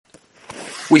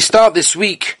We start this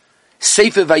week,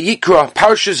 Sefer Vayikra,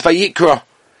 Parshas Vayikra,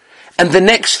 and the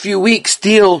next few weeks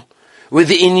deal with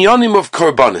the inyanim of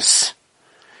Korbanos.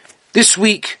 This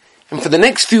week, and for the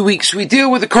next few weeks, we deal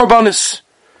with the Korbanos.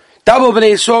 The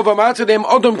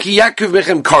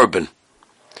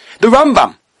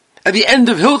Rambam, at the end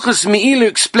of Hilchos Me'ilah,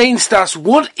 explains to us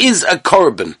what is a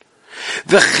Korban.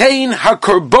 V'chein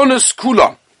ha-Korbanos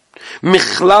kula,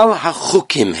 michlal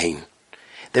ha-chukim hein.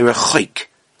 They're a chok.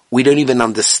 We don't even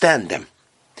understand them.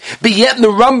 But yet the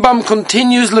Rambam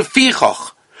continues,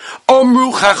 Lefichach,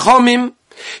 Omru chachamim,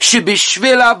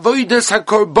 shebishvil avodas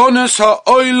ha-Korbanos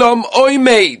ha-olam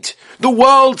oimed. The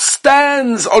world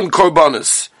stands on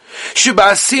Korbanos.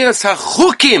 Sheba'asiyas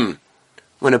ha-chukim.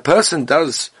 When a person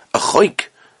does a chok,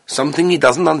 something he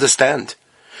doesn't understand.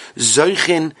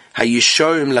 Zoichin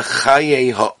ha-yishorim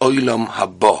l'chaye ha-olam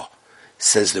haba,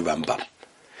 says the Rambam.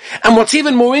 And what's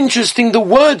even more interesting, the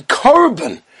word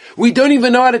korban, we don't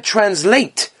even know how to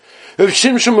translate. Rav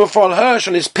Shimshon Raphael Hirsch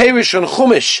on his Perish on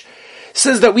Chumash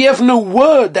says that we have no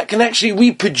word that can actually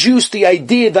reproduce the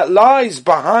idea that lies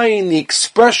behind the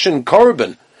expression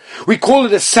korban. We call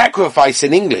it a sacrifice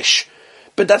in English,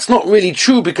 but that's not really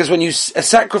true, because when a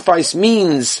sacrifice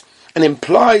means and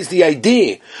implies the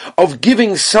idea of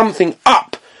giving something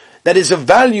up that is of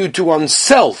value to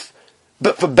oneself,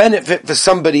 but for benefit for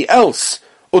somebody else,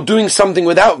 or doing something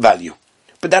without value.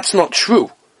 But that's not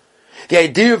true. The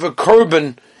idea of a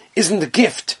korban isn't a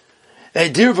gift. The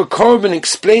idea of a korban,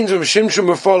 explains Rav Shimshon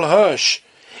Raphael Hirsch,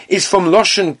 is from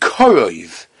Lashon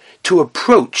Korov, to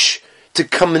approach, to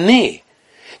come near,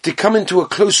 to come into a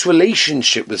close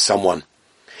relationship with someone.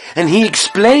 And he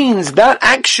explains that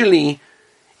actually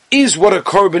is what a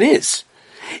korban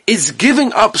is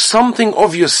giving up something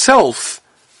of yourself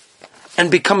and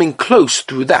becoming close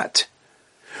through that.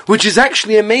 Which is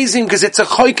actually amazing, because it's a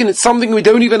chok and it's something we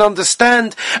don't even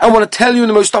understand. I want to tell you in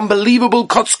the most unbelievable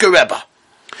Kotzker Rebbe.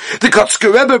 The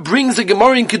Kotzker Rebbe brings the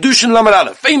Gemara in Kedushin Lamed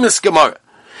Aleph, famous Gemara,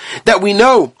 that we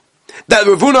know that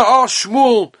Ravuna asked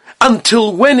Shmuel,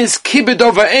 until when is kibbud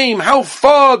of ha'im? How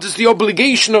far does the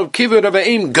obligation of kibbud of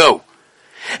ha'im go?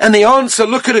 And the answer,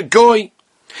 look at a guy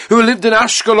who lived in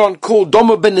Ashkelon called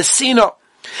Domo ben Nesina,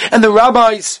 and the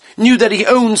rabbis knew that he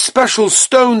owned special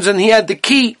stones and he had the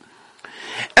key.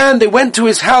 And they went to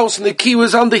his house and the key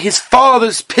was under his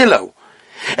father's pillow.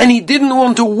 And he didn't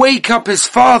want to wake up his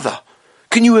father.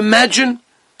 Can you imagine?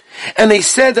 And they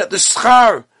said that the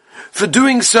schar for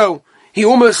doing so, he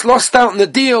almost lost out on the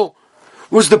deal,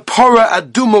 was the Pora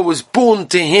Aduma was born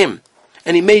to him.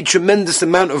 And he made tremendous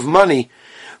amount of money.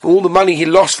 For all the money he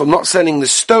lost from not selling the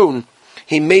stone,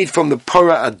 he made from the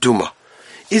Pora Aduma.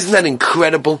 Isn't that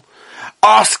incredible?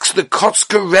 Asks the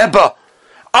Kotzker Rebbe.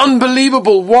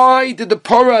 Unbelievable. Why did the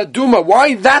Pora Aduma?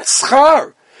 Why that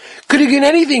schar? Could have done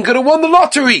anything. Could have won the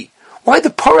lottery. Why the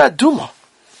Pora Aduma?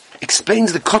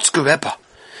 Explains the Kotzker Rebbe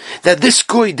that this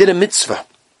guy did a mitzvah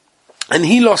and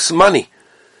he lost money.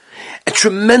 A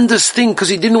tremendous thing, because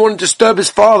he didn't want to disturb his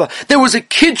father. There was a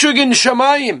kitrug in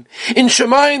Shamayim. In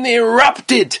Shamayim they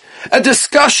erupted a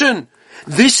discussion.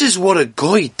 This is what a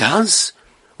guy does?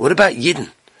 What about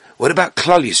Yidden? What about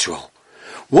Klal Yisrael?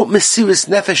 What Mesiras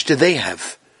Nefesh do they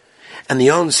have? And the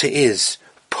answer is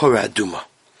Pora Aduma.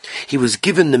 He was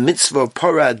given the mitzvah of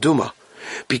Pora Aduma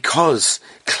because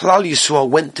Klal Yisrael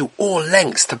went to all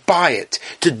lengths to buy it,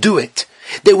 to do it.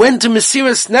 They went to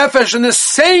Mesiras Nefesh, and the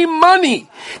same money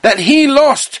that he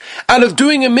lost out of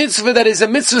doing a mitzvah that is a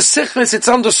mitzvah sichlis, it's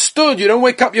understood, you don't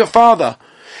wake up your father.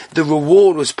 The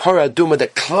reward was Pora Aduma,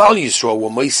 that Klal Yisrael were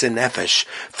Mesiras Nefesh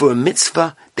for a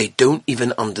mitzvah they don't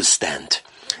even understand.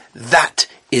 That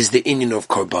is the inyan of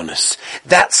Korbanos.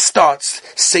 That starts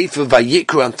Sefer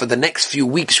Vayikra, and for the next few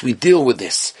weeks we deal with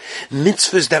this.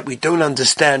 Mitzvahs that we don't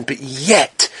understand, but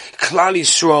yet Klal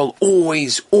Yisrael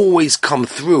always come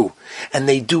through, and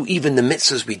they do even the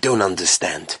mitzvahs we don't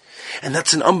understand. And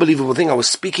that's an unbelievable thing. I was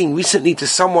speaking recently to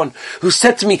someone who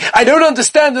said to me, I don't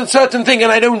understand a certain thing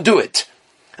and I don't do it.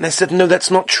 And I said, no,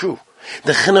 that's not true.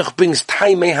 The chinuch brings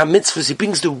taimei ha-mitzvahs, he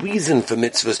brings the reason for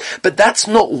mitzvahs, but that's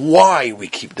not why we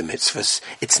keep the mitzvahs.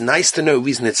 It's nice to know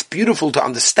reason, it's beautiful to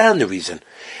understand the reason,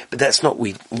 but that's not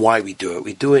why we do it.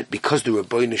 We do it because the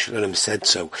Rabbeinu Shalom said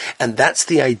so, and that's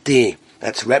the idea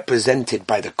that's represented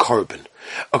by the korban.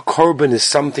 A korban is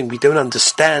something we don't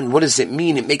understand. What does it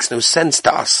mean? It makes no sense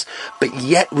to us, but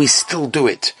yet we still do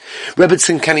it.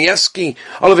 Rebbetzin Kanievsky,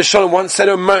 Oliver Shalom, once said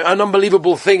an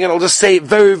unbelievable thing, and I'll just say it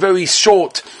very, very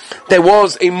short. There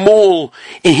was a mall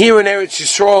here in Eretz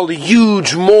Yisrael, a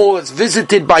huge mall that's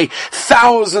visited by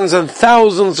thousands and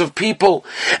thousands of people.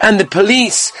 And the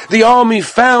police, the army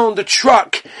found a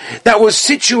truck that was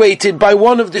situated by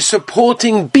one of the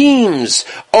supporting beams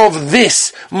of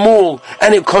this mall,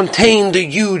 and it contained a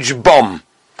huge bomb.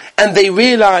 And they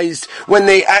realized, when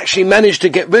they actually managed to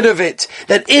get rid of it,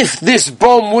 that if this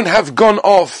bomb would have gone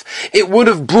off, it would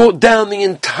have brought down the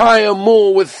entire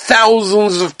mall with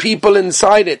thousands of people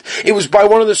inside it. It was by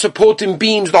one of the supporting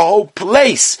beams, the whole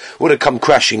place would have come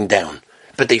crashing down.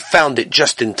 But they found it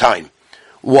just in time.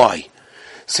 Why?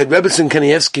 Said Rebbetzin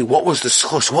Kanievsky, what was the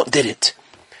schos? What did it?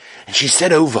 And she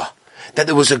said over that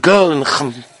there was a girl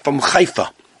from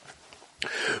Haifa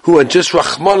who had just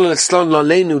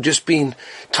just been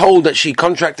told that she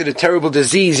contracted a terrible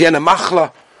disease, Yana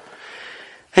Machla,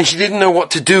 and she didn't know what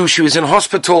to do. She was in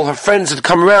hospital. Her friends had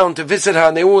come around to visit her,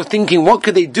 and they all were thinking, what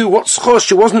could they do? What schos?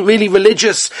 She wasn't really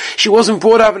religious. She wasn't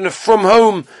brought up from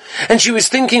home, and she was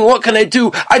thinking, what can I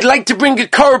do? I'd like to bring a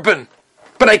korban,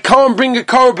 but I can't bring a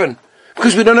korban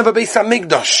because we don't have a Beis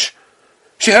HaMikdash.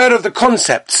 She heard of the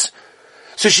concepts,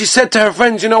 so she said to her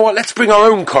friends, you know what? Let's bring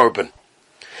our own korban.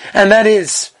 And that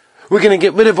is, we're going to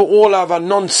get rid of all of our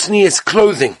non-sneers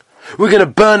clothing. We're going to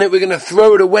burn it, we're going to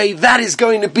throw it away. That is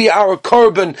going to be our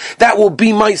korban. That will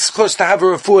be my schus to have a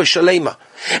refuah shalema.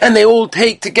 And they all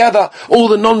take together all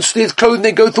the non-sneers clothing,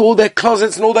 they go through all their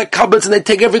closets and all their cupboards and they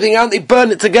take everything out and they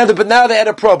burn it together. But now they had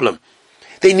a problem.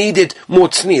 They needed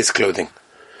more sneers clothing.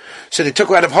 So they took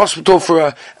her out of hospital for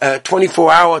a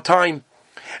 24-hour time,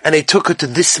 and they took her to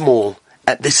this mall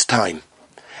at this time.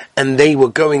 And they were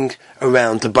going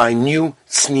around to buy new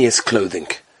sneers clothing.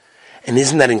 And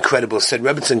isn't that incredible? Said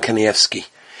Rebbetzin Kanievsky,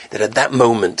 that at that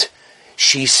moment,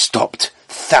 she stopped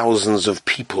thousands of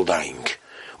people dying.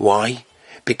 Why?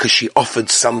 Because she offered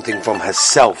something from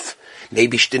herself.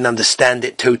 Maybe she didn't understand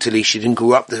it totally. She didn't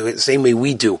grow up the same way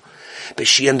we do. But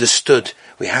she understood,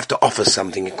 we have to offer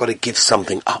something. You've got to give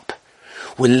something up.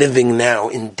 We're living now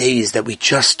in days that we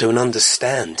just don't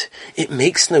understand. It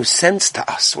makes no sense to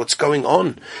us what's going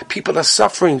on. People are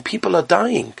suffering. People are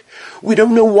dying. We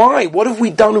don't know why. What have we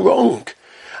done wrong?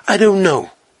 I don't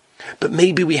know. But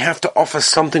maybe we have to offer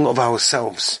something of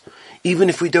ourselves. Even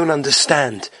if we don't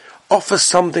understand, offer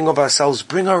something of ourselves.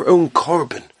 Bring our own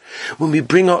korban. When we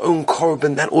bring our own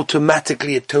korban, that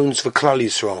automatically atones for Klal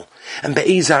Yisrael. And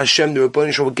Be'ezah Hashem, the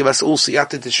Rebbeinu Shalom, will give us all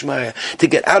siyata d'shmaya to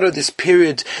get out of this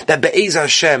period that Be'ezah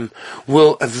Hashem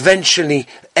will eventually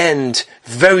end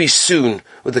very soon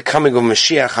with the coming of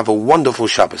Mashiach. Have a wonderful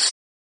Shabbos.